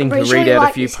busting to I'm pretty read sure you out a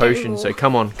like few this game potions, so more.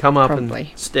 come on, come up Probably.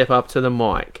 and step up to the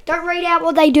mic. Don't read out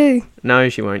what they do. No,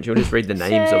 she won't. She'll just read the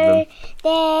names of them.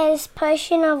 There's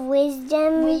Potion of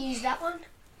Wisdom. We use that one.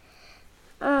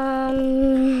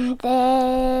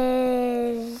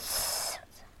 There's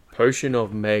Potion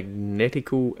of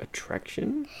Magnetical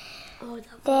Attraction Oh, that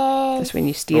there's That's when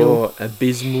you steal. or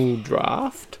Abysmal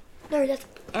Draft. No, that's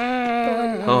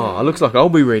Oh, it looks like I'll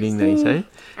be reading these, eh?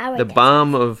 I read The that.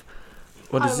 Balm of...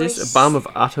 What is this? A Balm of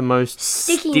Uttermost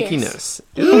Stickiness.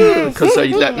 Stickiness. Because so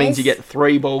that means you get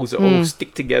 3 balls that all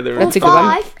stick together. That's a and good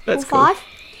one. 5. That's All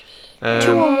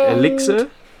 5. Elixir.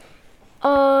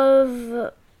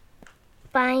 Of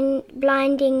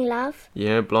Blinding Love.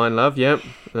 Yeah, Blind Love, yep.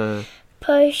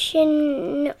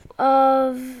 Potion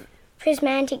of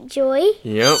Prismatic Joy.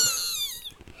 Yep.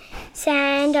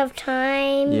 Sand of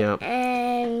Time. Yep.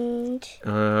 And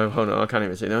Hold on, I can't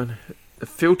even see that one. The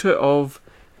Filter of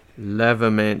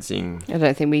Lavamancy. I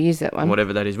don't think we use that one.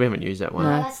 Whatever that is, we haven't used that one.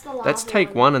 No. That's the last That's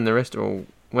take 1 and the rest are all...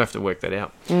 We'll have to work that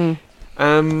out. Mm.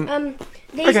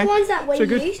 These Okay, are ones that we so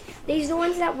good. use. These are the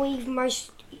ones that we've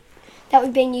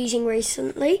been using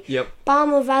recently. Yep.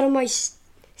 Balm of Uttermost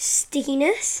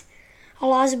Stickiness,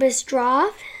 Elizabeth's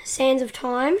Draft, Sands of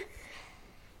Time,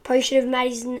 Potion of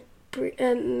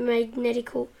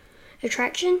Magnetical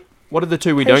Attraction, What are the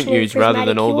 2 we Potion don't of use rather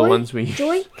than Prismatic all the Joy- ones we...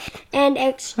 Joy, and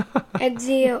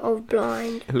Exia of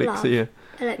Blind Elixir.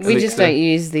 Love. We just Elixir. don't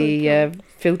use the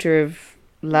filter of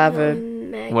lava.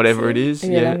 Whatever it is,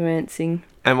 Yeah, yeah. lavancing.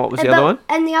 And what was the other one?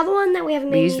 And the other one that we haven't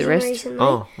We been use the using rest. recently.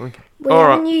 Oh, okay. We All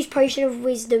haven't right. used Potion of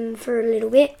Wisdom for a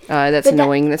little bit. Oh, that's But that-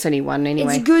 annoying. That's only one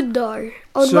anyway. It's good though.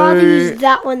 I'd So- rather use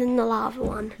that one than the lava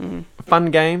one.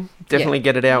 Fun game. Definitely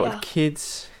get it out Yeah. with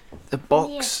kids. The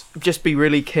box. Just be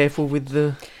really careful with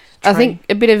the... I think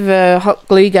a bit of a hot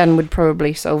glue gun would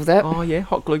probably solve that. Oh, yeah,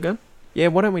 hot glue gun. Yeah,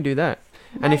 why don't we do that?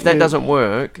 And if that Yeah. doesn't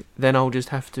work, then I'll just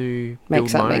have to Make build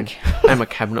something. my own. I'm a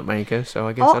cabinet maker, so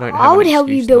I guess I don't have I an would help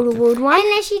you excuse build not a to. wood one.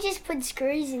 unless you just put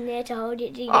screws in there to hold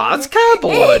it together. Oh, it's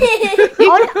cardboard.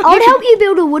 I would help you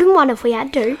build a wooden one if we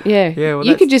had to. Yeah. Yeah, well, you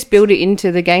that's- could just build it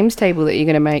into the games table that you're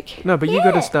going to make. No, but you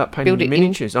got to start painting Build it in.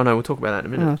 miniatures. Oh, no, we'll talk about that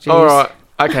in a minute. Oh, All jeez.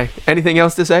 right. Okay. Anything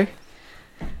else to say?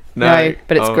 No,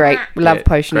 but it's Oh, great. We love yeah,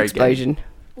 Potion great game. Explosion.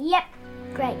 Yep,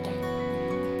 great game.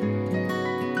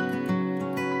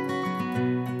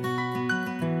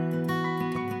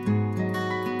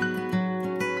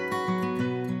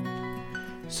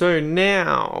 So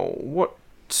now, what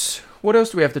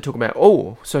else do we have to talk about?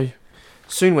 Oh, so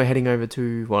soon we're heading over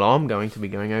to... Well, I'm going to be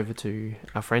going over to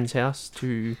our friend's house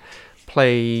to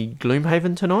play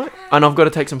Gloomhaven tonight. And I've got to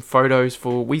take some photos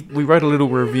for... We wrote a little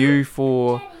review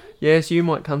for... Yes, you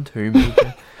might come too,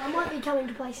 Mika. I might be coming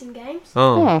to play some games.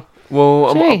 Oh, Oh,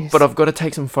 well, jeez. but I've got to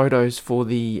take some photos for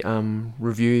the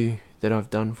review that I've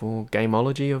done for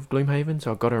Gameology of Gloomhaven.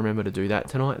 So I've got to remember to do that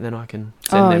tonight, and then I can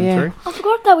send Oh, them yeah. through. I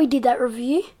forgot that we did that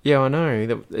review. Yeah, I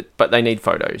know. But they need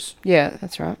photos. yeah,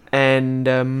 that's right. And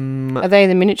Are they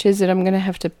the miniatures that I'm going to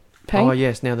have to paint? oh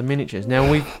yes, now the miniatures.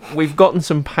 Now we've gotten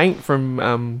some paint from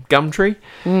Gumtree.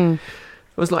 Mm. It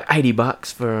was like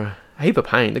 $80 for a heap of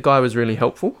paint. The guy was really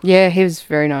helpful. Yeah, he was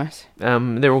very nice.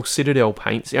 They're all Citadel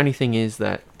paints. The only thing is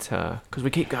that because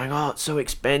we keep going, oh, it's so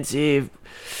expensive.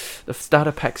 The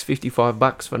starter pack's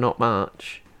 $55 for not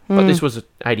much, but this was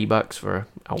 $80 for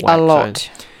a whack. A lot.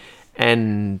 So-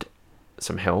 and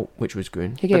some help, which was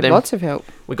good. He But gave then lots of help.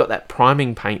 we got that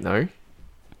priming paint though,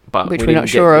 but Which we we're didn't not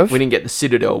sure of. We didn't get the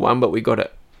Citadel one, but we got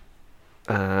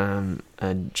a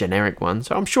generic one.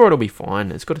 So I'm sure it'll be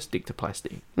fine. It's got to stick to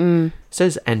plastic. Mm, It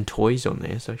says and toys on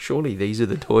there, so surely these are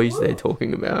the toys they're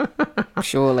talking about.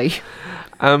 surely.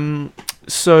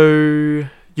 So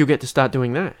you'll get to start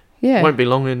doing that. Yeah. Won't be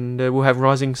long, and we'll have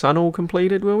Rising Sun all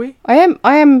completed, will we? I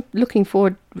am looking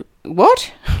forward.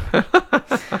 What?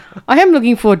 I am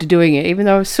looking forward to doing it, even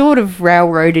though I've sort of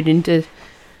railroaded into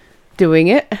doing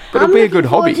it. But it'll be a good looking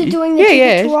forward hobby. to doing the Yeah, ticket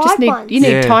yeah. to Just ride need ones. you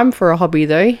need Yeah. time for a hobby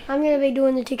though. I'm going to be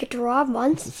doing the ticket to ride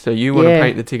ones. So you want to Yeah.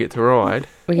 paint the Ticket to Ride?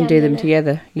 We can Yeah, do no, them no.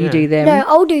 together. You Yeah. do them. No,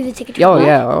 I'll do the ticket to Oh ride.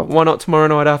 yeah. Oh. Why not tomorrow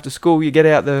night after school? You get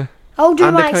out the. I'll do my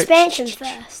Undercoat. expansion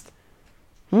first.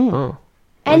 Mm. Oh,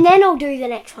 And then I'll do the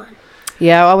next one.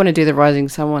 Yeah, I want to do the Rising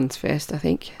Sun ones first. I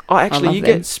think. actually, love you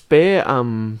them. get spare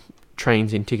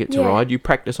trains in Ticket to Yeah. Ride. You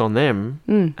practice on them,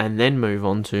 Mm. and then move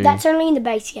on to. That's only in the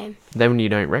base game. Then you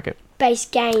don't wreck it. Base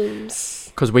games.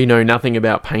 Because we know nothing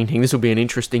about painting. This will be an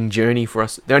interesting journey for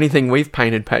us. The only thing we've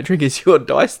painted, Patrick, is your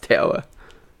dice tower.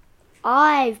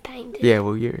 I've painted. Yeah,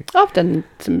 well, you. I've done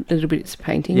some little bits of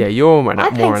painting. Yeah, you're I more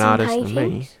paint an some artist than me.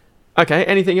 paintings. Okay,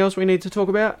 anything else we need to talk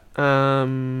about?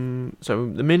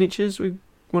 So the miniatures we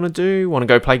want to do. Want to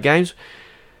go play games?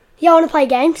 Yeah, I want to play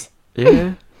games.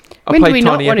 Yeah. I When do played we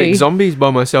not Tiny want Epic to? Zombies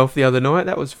by myself the other night.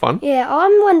 That was fun. Yeah,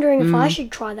 I'm wondering if I Mm.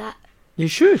 should try that. You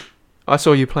should. I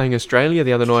saw you playing Australia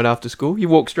the other night after school. You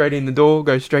walked straight in the door,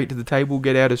 go straight to the table,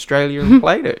 get out Australia and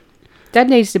played it. Dad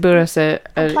needs to build us a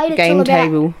played it game till about-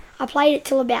 table. I played it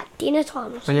till about dinner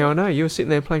time or And something. yeah, I know, you were sitting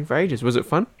there playing for ages. Was it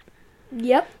fun?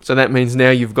 Yep. So that means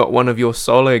now you've got one of your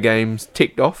solo games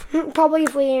ticked off. Probably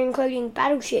if we're including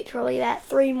battleships, probably about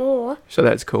 3 more. So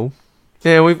that's cool.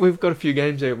 Yeah, we've got a few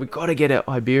games there. We've got to get our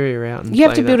Iberia out and You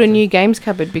have play to build that a too. new games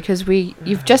cupboard because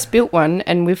you've just built one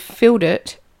and we've filled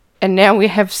it, and now we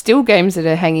have still games that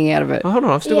are hanging out of it. Oh, hold on,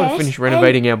 I've still got to Yes, finish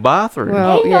renovating our bathroom.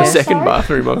 Well, And yeah. the also- second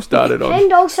bathroom I've started on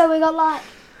And also we got like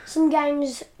some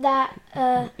games that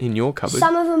in your cupboard.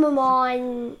 some of them are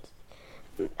mine,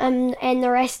 and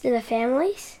the rest are the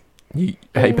families. Hey,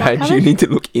 in my Padge, you cupboard. need to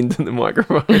look into the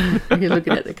microphone. You're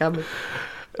looking at the cupboard.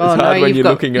 hard when you're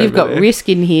looking you've over got there. Risk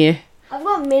in here. I've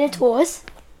got Minotaurs,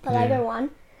 the Yeah. Lego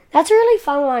one. That's a really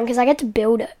fun one because I get to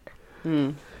build it,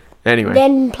 Anyway,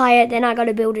 then play it, then I got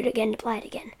to build it again to play it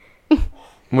again.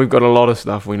 we've got a lot of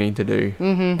stuff we need to do.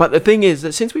 Mm-hmm. But the thing is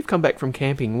that since we've come back from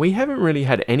camping, we haven't really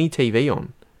had any TV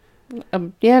on,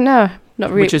 Yeah, no,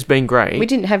 not really. which has been great. We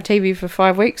didn't have TV for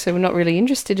 5 weeks, so we're not really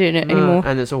interested in it No, anymore.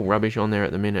 and it's all rubbish on there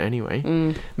at the minute anyway.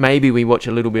 Mm. Maybe we watch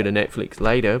a little bit of Netflix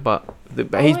later, but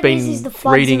he's it been is the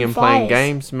floods reading and and playing fires.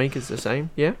 games. Mika's the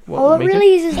same. Yeah? What, All it Mika?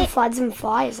 really is the floods and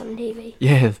fires on TV.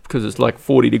 Yeah, because it's like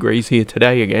 40 degrees here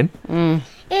today again.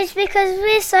 It's because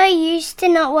we're so used to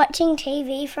not watching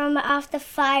TV from after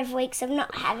 5 weeks of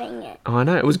not having it. I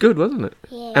know, it was good, wasn't it?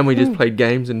 Yeah. And we just played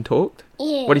games and talked.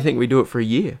 Yeah. What do you think we do it for a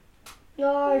year?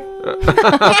 No.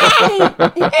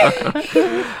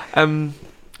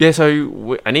 Yeah,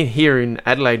 so and in here in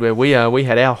Adelaide where we are, we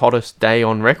had our hottest day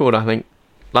on record, I think,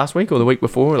 last week or the week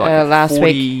before. Like Last 40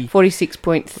 week,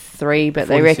 46.3, but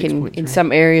they reckon 46.3. in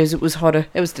some areas it was hotter.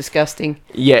 It was disgusting.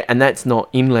 Yeah, and that's not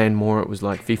inland more. It was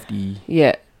like 50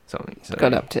 Yeah, something. So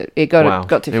got up to it. Got wow,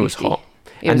 got to 50. it was hot.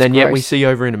 It And was then yet we gross. see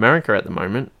over in America at the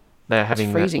moment they're It's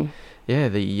having freezing.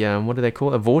 the what do they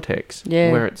call it? A vortex.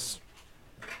 Yeah. Where it's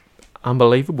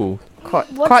unbelievable.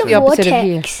 Quite What's the a opposite of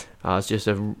here. vortex? It's just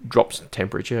a drops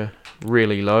temperature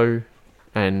really low,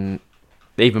 and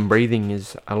even breathing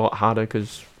is a lot harder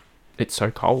because it's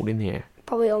so cold in the air.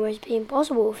 Probably almost be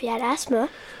impossible if you had asthma.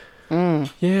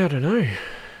 Mm. Yeah, I don't know.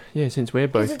 Yeah, since we're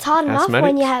both Because it's hard enough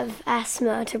when you asthmatics. have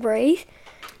asthma to breathe.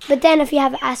 But then if you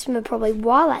have asthma, probably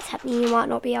while that's happening, you might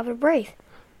not be able to breathe.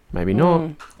 Maybe not.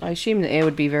 Mm. I assume the air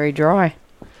would be very dry.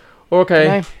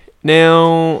 Okay,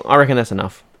 No, now I reckon that's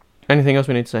enough. Anything else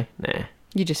we need to say? Nah.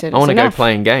 you just said I want to it's go enough.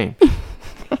 playing games.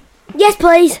 Yes,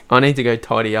 please. I need to go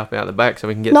tidy up out the back so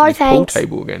we can get No, to this pool thanks.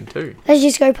 table again too. Let's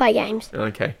just go play games.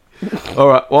 Okay. All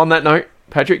right. Well, on that note,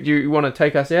 Patrick, do you want to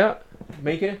take us out?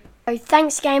 Mika? So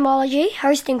thanks, Gameology.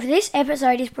 Hosting for this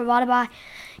episode is provided by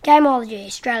Gameology,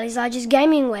 Australia's largest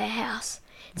gaming warehouse.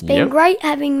 It's been Yep. great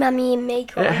having Mummy and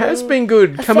Mika. It has on been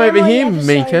good. a Come over family here, episode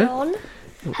Mika. on,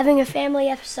 having a family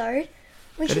episode.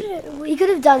 We could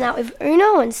have done that with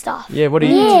Uno and stuff. Yeah. What do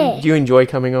you do? You enjoy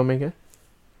coming on, Mika?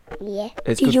 Yeah.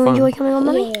 It's Did good you fun. enjoy coming on,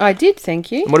 Mummy? I did,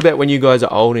 thank you. What about when you guys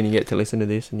are old and you get to listen to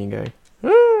this and you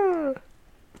go,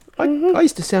 I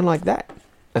used to sound like that.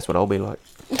 That's what I'll be like.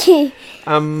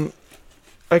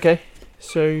 Okay.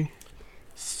 So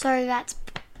So that's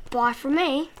bye from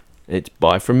me. it's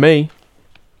bye from me.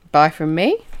 Bye from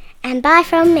me. And bye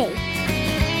from me.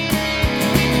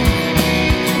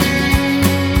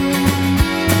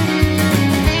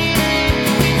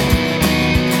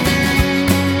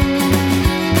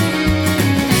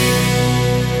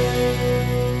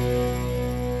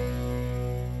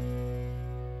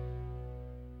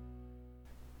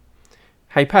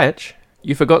 Hey Hey, Patch,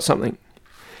 you forgot something.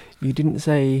 You didn't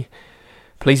say,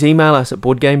 please email us at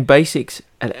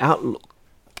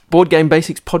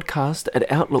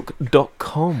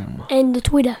boardgamebasicspodcast@outlook.com. And the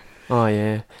Twitter. Oh,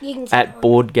 yeah. You can say At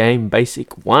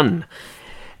BoardGameBasic1.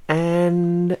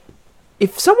 And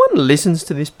if someone listens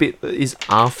to this bit that is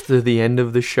after the end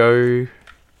of the show,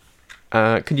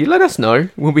 could you let us know?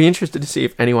 We'll be interested to see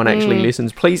if anyone actually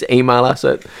listens. Please email us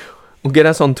or get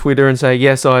us on Twitter and say,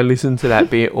 yes, I listened to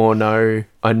that bit, or no,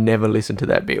 I never listened to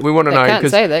that bit. We want to They know. can't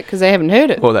say that because they haven't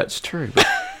heard it. Well, that's true. But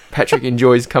Patrick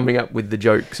enjoys coming up with the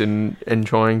jokes and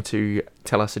trying to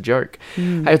tell us a joke.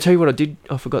 Hey, I'll tell you what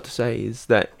I forgot to say is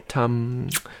that I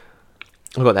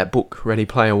got that book, Ready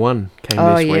Player One, came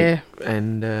this week.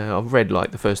 And I've read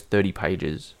like the first 30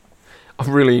 pages. I've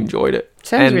really enjoyed it.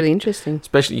 Sounds And really interesting.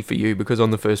 especially for you, because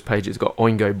on the first page it's got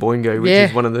Oingo Boingo, which Yeah.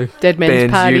 is one of the Dead Man's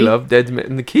bands Party. you love, Dead Man,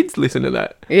 and the kids listen to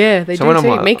that. Yeah, they So do when I'm too.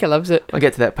 like- Mika loves it. I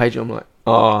get to that page and I'm like,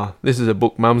 oh, this is a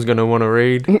book Mum's going to want to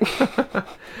read.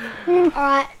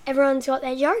 Alright, everyone's got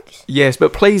their jokes. Yes,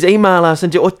 but please email us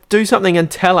and do something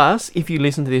and tell us if you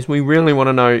listen to this. We really want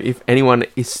to know if anyone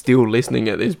is still listening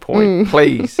at this point.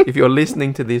 Please, if you're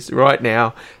listening to this right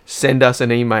now, send us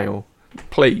an email.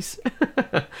 Please.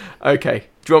 Okay.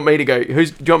 Do you want me to go? Do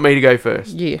you want me to go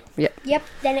first? Yeah. Yep,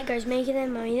 then it goes Mika,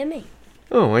 then Mummy, then me.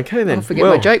 Oh, okay then. I'll forget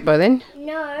my joke by then.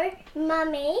 No,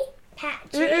 Mummy,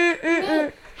 Patrick,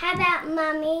 me. How about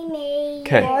Mummy, me?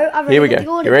 Okay. No, I've Here we already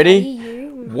go. got You it. ready?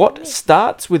 You. What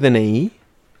starts with an E,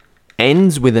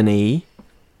 ends with an E,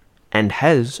 and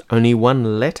has only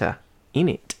one letter in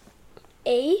it?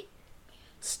 E.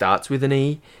 Starts with an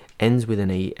E, ends with an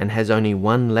E, and has only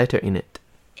one letter in it.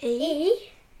 E.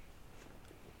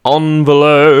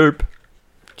 Envelope.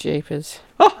 Jeepers.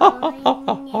 Is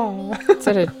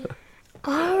that a...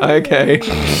 Okay.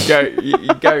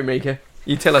 Go, Mika.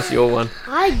 You tell us your one.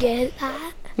 I get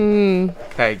that.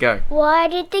 Okay, go. Why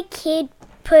did the kid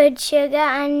put sugar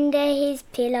under his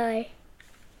pillow?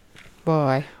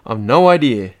 Why? I've no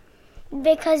idea.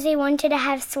 Because he wanted to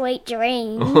have sweet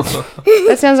dreams.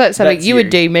 That sounds like something That's you would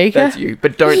do, Mika. That's you.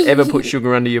 But don't ever put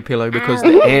sugar under your pillow because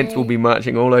the ants will be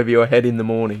marching all over your head in the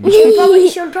morning.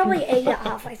 She'll probably eat it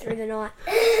halfway through the night.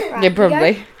 Right, Yeah,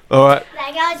 probably. All right,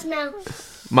 There goes now.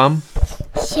 Mum.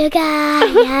 Sugar,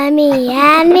 yummy,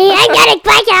 yummy. I gotta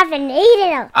break up and eat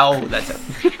it all. Oh, that's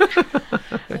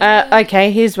it.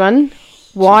 Okay, here's one.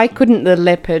 Why couldn't the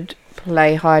leopard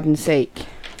play hide and seek?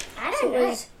 I don't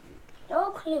know.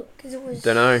 No clue. Because it was.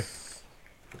 Don't know.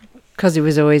 Because he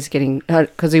was always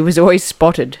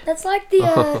spotted. That's like the.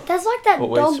 That's like that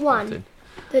Always dog spotted. one,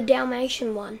 the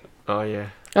Dalmatian one. Oh yeah.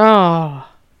 Oh,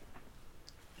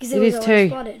 Because It was is always too.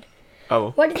 spotted.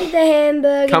 Oh. What did the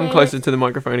hamburger? Come name closer to the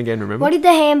microphone again. Remember. What did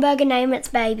the hamburger name its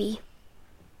baby?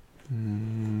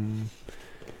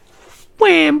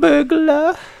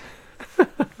 Whamburglar.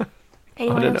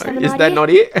 Anyone I don't else have know. an Is idea? that not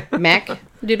it? Mac,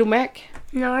 little Mac.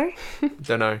 No.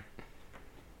 Don't know.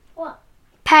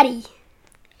 Patty.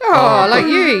 Oh, like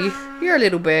you. You're a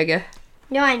little burger.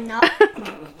 No, I'm not.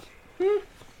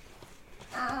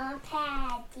 Oh,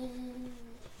 Paddy.